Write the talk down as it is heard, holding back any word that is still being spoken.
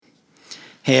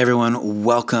Hey everyone,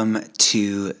 welcome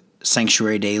to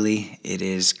Sanctuary Daily. It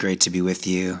is great to be with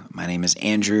you. My name is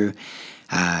Andrew.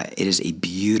 It is a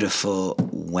beautiful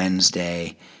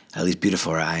Wednesday, at least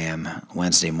beautiful where I am,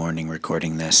 Wednesday morning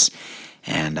recording this,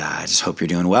 and I just hope you're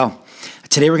doing well.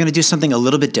 Today we're going to do something a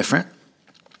little bit different.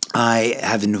 I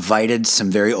have invited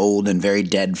some very old and very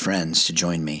dead friends to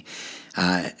join me,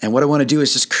 and what I want to do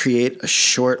is just create a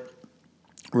short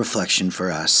reflection for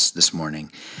us this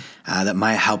morning. That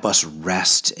might help us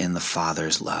rest in the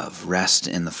Father's love, rest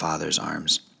in the Father's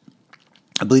arms.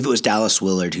 I believe it was Dallas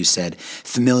Willard who said,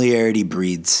 familiarity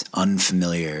breeds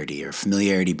unfamiliarity, or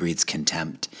familiarity breeds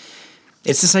contempt.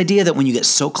 It's this idea that when you get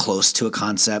so close to a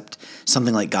concept,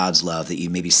 something like God's love that you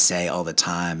maybe say all the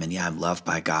time, and I'm loved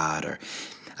by God, or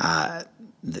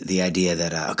the idea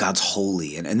that God's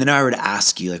holy. And then I were to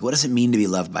ask you, what does it mean to be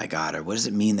loved by God? Or what does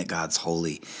it mean that God's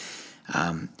holy?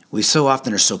 We so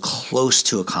often are so close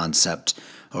to a concept,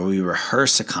 or we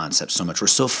rehearse a concept so much, we're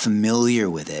so familiar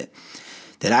with it,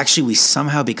 that actually we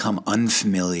somehow become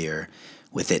unfamiliar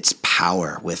with its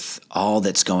power, with all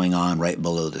that's going on right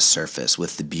below the surface,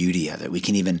 with the beauty of it. We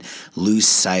can even lose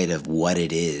sight of what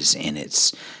it is in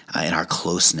our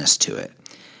closeness to it.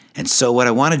 And so what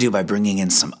I want to do by bringing in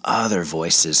some other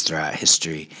voices throughout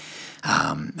history,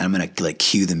 and I'm going to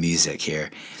cue the music here,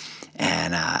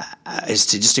 and is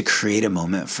to create a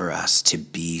moment for us to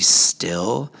be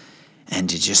still and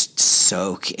to just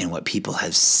soak in what people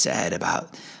have said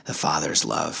about the Father's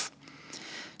love.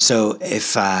 So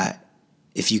if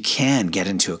you can get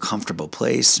into a comfortable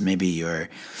place, maybe you're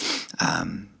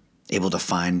able to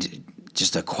find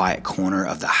just a quiet corner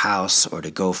of the house, or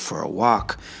to go for a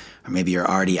walk, or maybe you're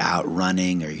already out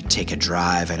running, or you take a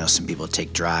drive. I know some people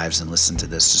take drives and listen to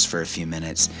this just for a few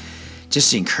minutes.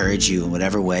 Just to encourage you in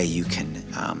whatever way you can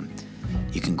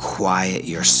quiet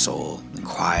your soul and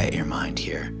quiet your mind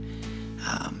here.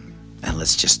 And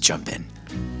let's just jump in.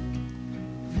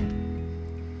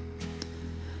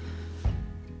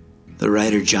 The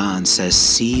writer John says,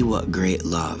 "See what great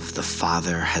love the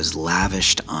Father has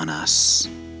lavished on us,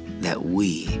 that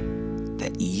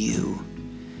you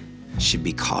should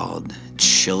be called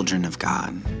children of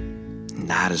God." And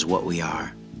that is what we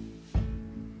are.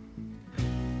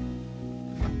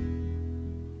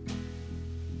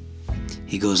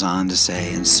 He goes on to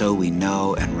say, "And so we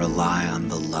know and rely on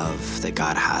the love that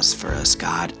God has for us.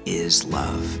 God is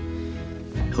love.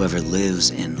 Whoever lives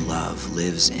in love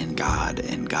lives in God,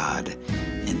 and God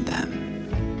in them."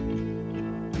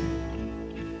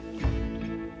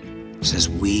 He says,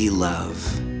 we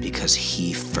love because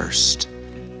He first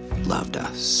loved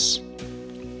us.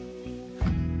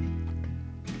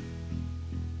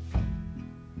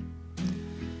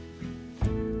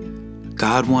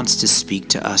 God wants to speak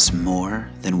to us more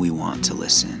than we want to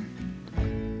listen.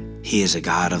 He is a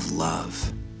God of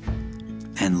love,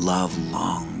 and love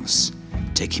longs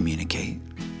to communicate.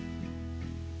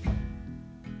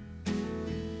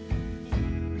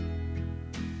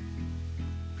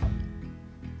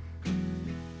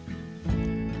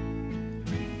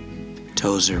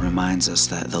 Tozer reminds us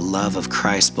that the love of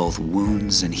Christ both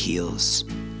wounds and heals.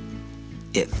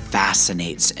 It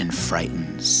fascinates and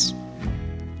frightens.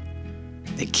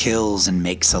 It kills and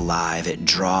makes alive. It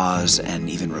draws and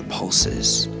even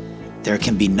repulses. There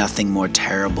can be nothing more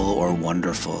terrible or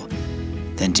wonderful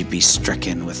than to be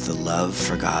stricken with the love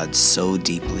for God so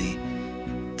deeply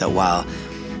that while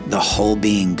the whole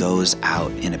being goes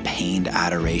out in a pained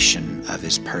adoration of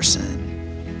His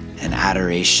person, an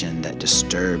adoration that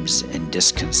disturbs and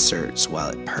disconcerts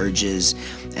while it purges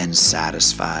and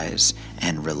satisfies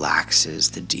and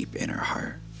relaxes the deep inner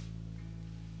heart.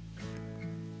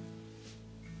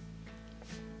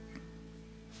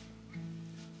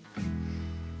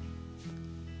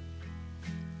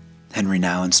 Henry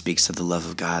Nouwen speaks of the love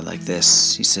of God like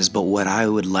this. He says, "But what I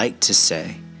would like to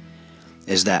say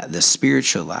is that the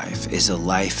spiritual life is a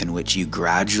life in which you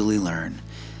gradually learn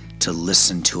to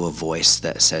listen to a voice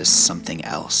that says something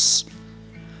else,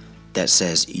 that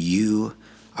says, 'You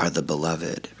are the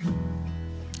beloved,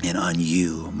 and on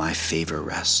you my favor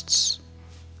rests.'"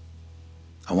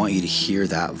 I want you to hear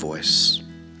that voice.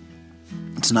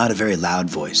 It's not a very loud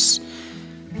voice,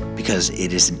 because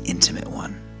it is an intimate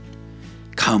one.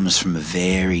 Comes from a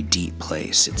very deep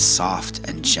place. It's soft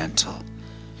and gentle.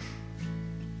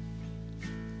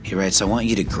 He writes, "I want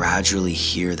you to gradually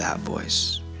hear that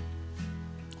voice."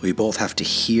 We both have to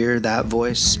hear that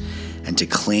voice and to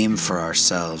claim for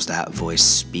ourselves that voice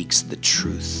speaks the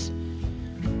truth,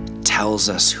 tells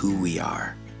us who we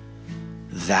are.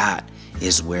 That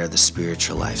is where the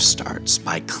spiritual life starts,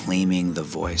 by claiming the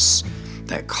voice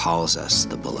that calls us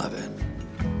the beloved.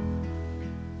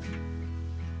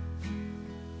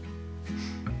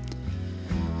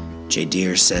 J.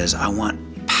 Deere says, I want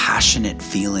passionate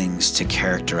feelings to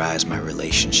characterize my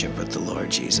relationship with the Lord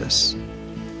Jesus.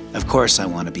 Of course, I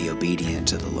want to be obedient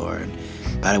to the Lord,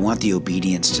 but I want the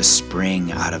obedience to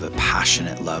spring out of a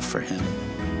passionate love for Him.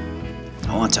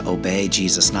 I want to obey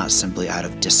Jesus not simply out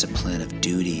of discipline of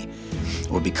duty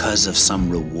or because of some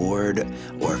reward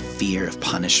or fear of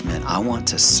punishment. I want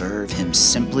to serve Him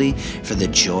simply for the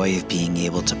joy of being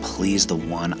able to please the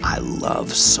one I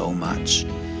love so much.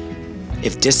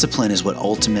 If discipline is what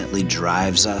ultimately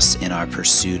drives us in our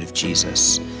pursuit of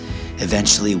Jesus,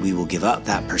 eventually we will give up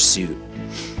that pursuit.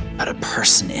 But a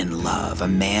person in love, a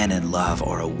man in love,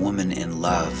 or a woman in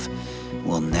love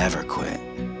will never quit.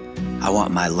 I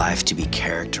want my life to be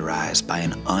characterized by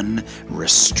an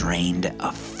unrestrained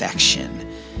affection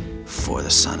for the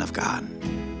Son of God.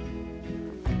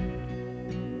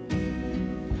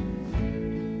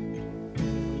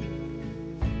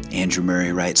 Andrew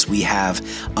Murray writes, we have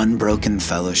unbroken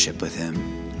fellowship with Him.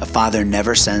 A father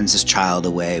never sends his child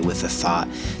away with the thought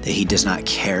that he does not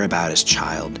care about his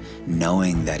child,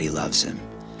 knowing that he loves him.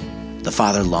 The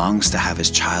father longs to have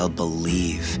his child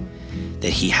believe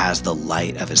that he has the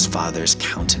light of his Father's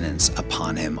countenance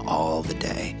upon him all the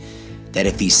day. That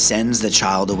if he sends the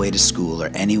child away to school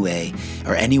or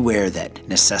anywhere that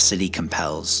necessity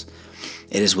compels,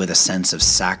 it is with a sense of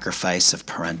sacrifice of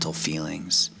parental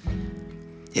feelings.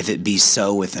 If it be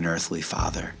so with an earthly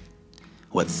father,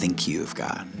 what think you of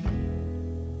God?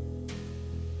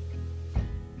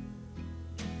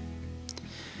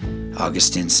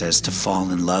 Augustine says, to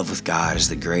fall in love with God is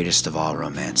the greatest of all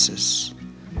romances.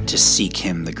 To seek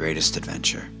Him the greatest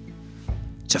adventure,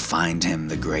 to find Him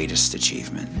the greatest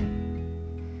achievement.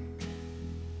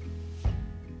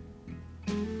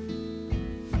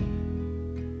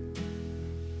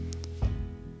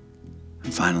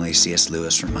 And finally, C.S.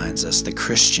 Lewis reminds us the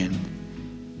Christian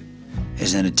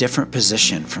is in a different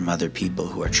position from other people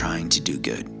who are trying to do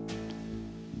good.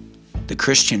 The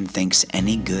Christian thinks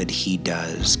any good he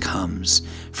does comes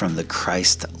from the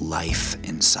Christ life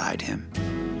inside him.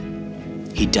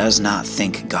 He does not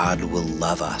think God will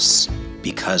love us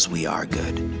because we are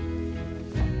good,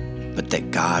 but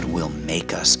that God will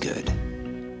make us good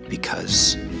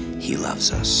because He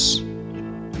loves us.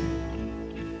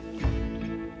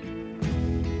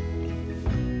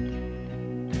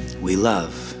 We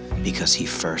love because He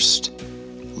first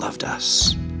loved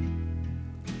us.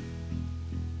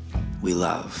 We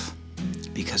love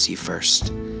because He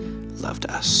first loved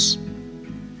us.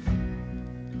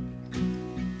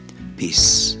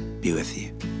 Peace be with you.